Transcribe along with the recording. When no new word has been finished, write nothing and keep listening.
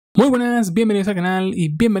Muy buenas, bienvenidos al canal y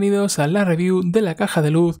bienvenidos a la review de la caja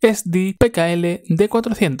de luz ESDDI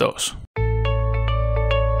PKL-D400.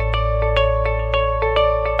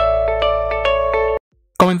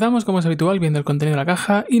 Comenzamos como es habitual viendo el contenido de la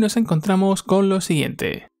caja y nos encontramos con lo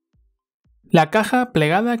siguiente. La caja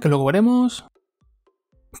plegada, que luego veremos.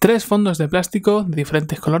 3 fondos de plástico de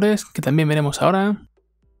diferentes colores, que también veremos ahora.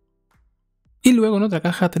 Y luego en otra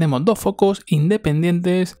caja tenemos 2 focos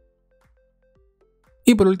independientes.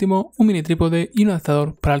 Y por último, un mini trípode y un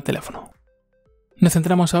adaptador para el teléfono. Nos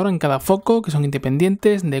centramos ahora en cada foco, que son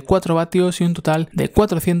independientes, de 4 vatios y un total de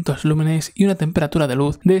 400 lúmenes y una temperatura de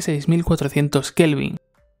luz de 6400 Kelvin.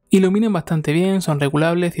 Iluminan bastante bien, son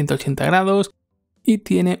regulables 180 grados y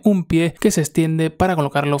tiene un pie que se extiende para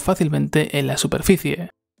colocarlo fácilmente en la superficie.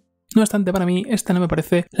 No obstante, para mí esta no me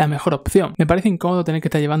parece la mejor opción. Me parece incómodo tener que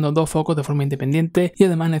estar llevando 2 focos de forma independiente y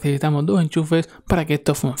además necesitamos 2 enchufes para que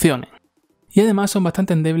esto funcione. Y además son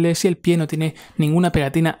bastante endebles si el pie no tiene ninguna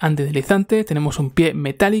pegatina antideslizante. Tenemos un pie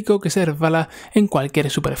metálico que se resbala en cualquier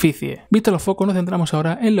superficie. Visto los focos, nos centramos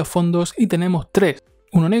ahora en los fondos y tenemos 3.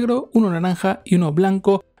 Uno negro, uno naranja y uno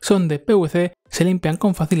blanco. Son de PVC, se limpian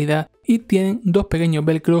con facilidad y tienen 2 pequeños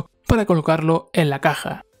velcro para colocarlo en la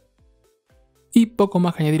caja. Y poco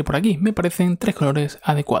más que añadir por aquí, me parecen 3 colores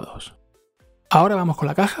adecuados. Ahora vamos con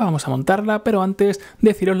la caja, vamos a montarla, pero antes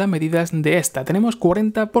deciros las medidas de esta. Tenemos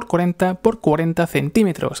 40 x 40 x 40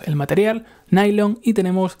 centímetros, el material nylon y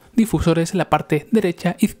tenemos difusores en la parte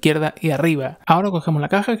derecha, izquierda y arriba. Ahora cogemos la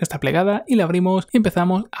caja que está plegada y la abrimos y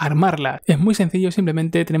empezamos a armarla. Es muy sencillo,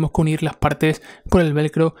 simplemente tenemos que unir las partes por el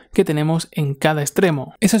velcro que tenemos en cada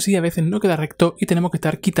extremo. Eso sí, a veces no queda recto y tenemos que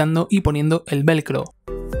estar quitando y poniendo el velcro.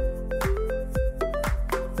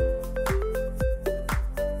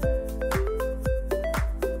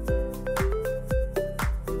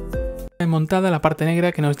 Montada la parte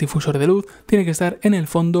negra, que no es difusor de luz, tiene que estar en el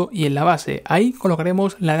fondo y en la base. Ahí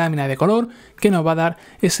colocaremos la lámina de color que nos va a dar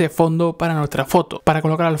ese fondo para nuestra foto. Para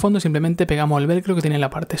colocar al fondo simplemente pegamos el velcro que tiene en la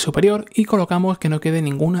parte superior y colocamos que no quede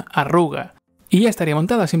ninguna arruga. Y ya estaría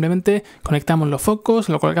montada, simplemente conectamos los focos,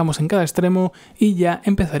 lo colocamos en cada extremo y ya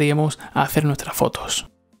empezaríamos a hacer nuestras fotos.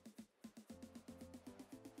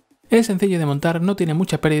 Es sencillo de montar, no tiene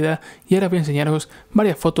mucha pérdida y ahora voy a enseñaros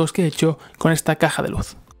varias fotos que he hecho con esta caja de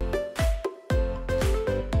luz.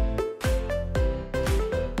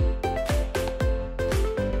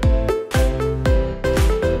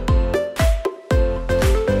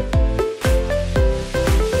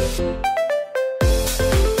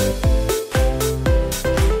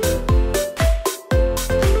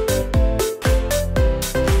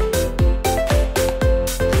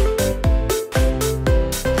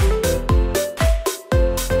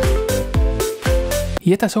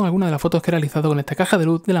 Y estas son algunas de las fotos que he realizado con esta caja de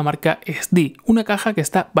luz de la marca ESDDI. Una caja que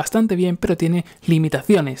está bastante bien, pero tiene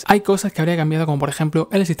limitaciones. Hay cosas que habría cambiado, como por ejemplo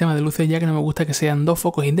el sistema de luces, ya que no me gusta que sean 2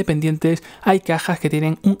 focos independientes. Hay cajas que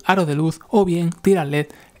tienen un aro de luz o bien tira LED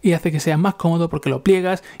y hace que sea más cómodo porque lo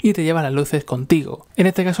pliegas y te lleva las luces contigo. En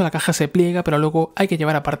este caso la caja se pliega, pero luego hay que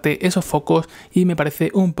llevar aparte esos focos y me parece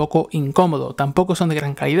un poco incómodo. Tampoco son de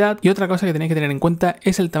gran calidad y otra cosa que tenéis que tener en cuenta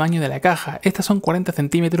es el tamaño de la caja. Estas son 40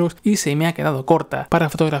 centímetros y se me ha quedado corta. Para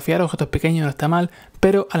fotografiar objetos pequeños no está mal,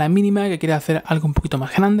 pero a la mínima que quieras hacer algo un poquito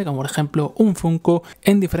más grande, como por ejemplo un Funko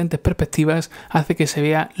en diferentes perspectivas, hace que se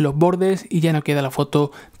vea los bordes y ya no queda la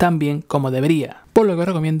foto tan bien como debería. Por lo que os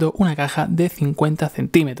recomiendo una caja de 50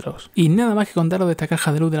 centímetros. Y nada más que contaros de esta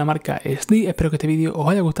caja de luz de la marca ESDDI. Espero que este vídeo os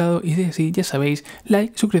haya gustado y si es así, ya sabéis,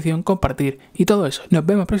 like, suscripción, compartir y todo eso. Nos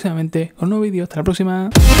vemos próximamente con un nuevo vídeo. Hasta la próxima.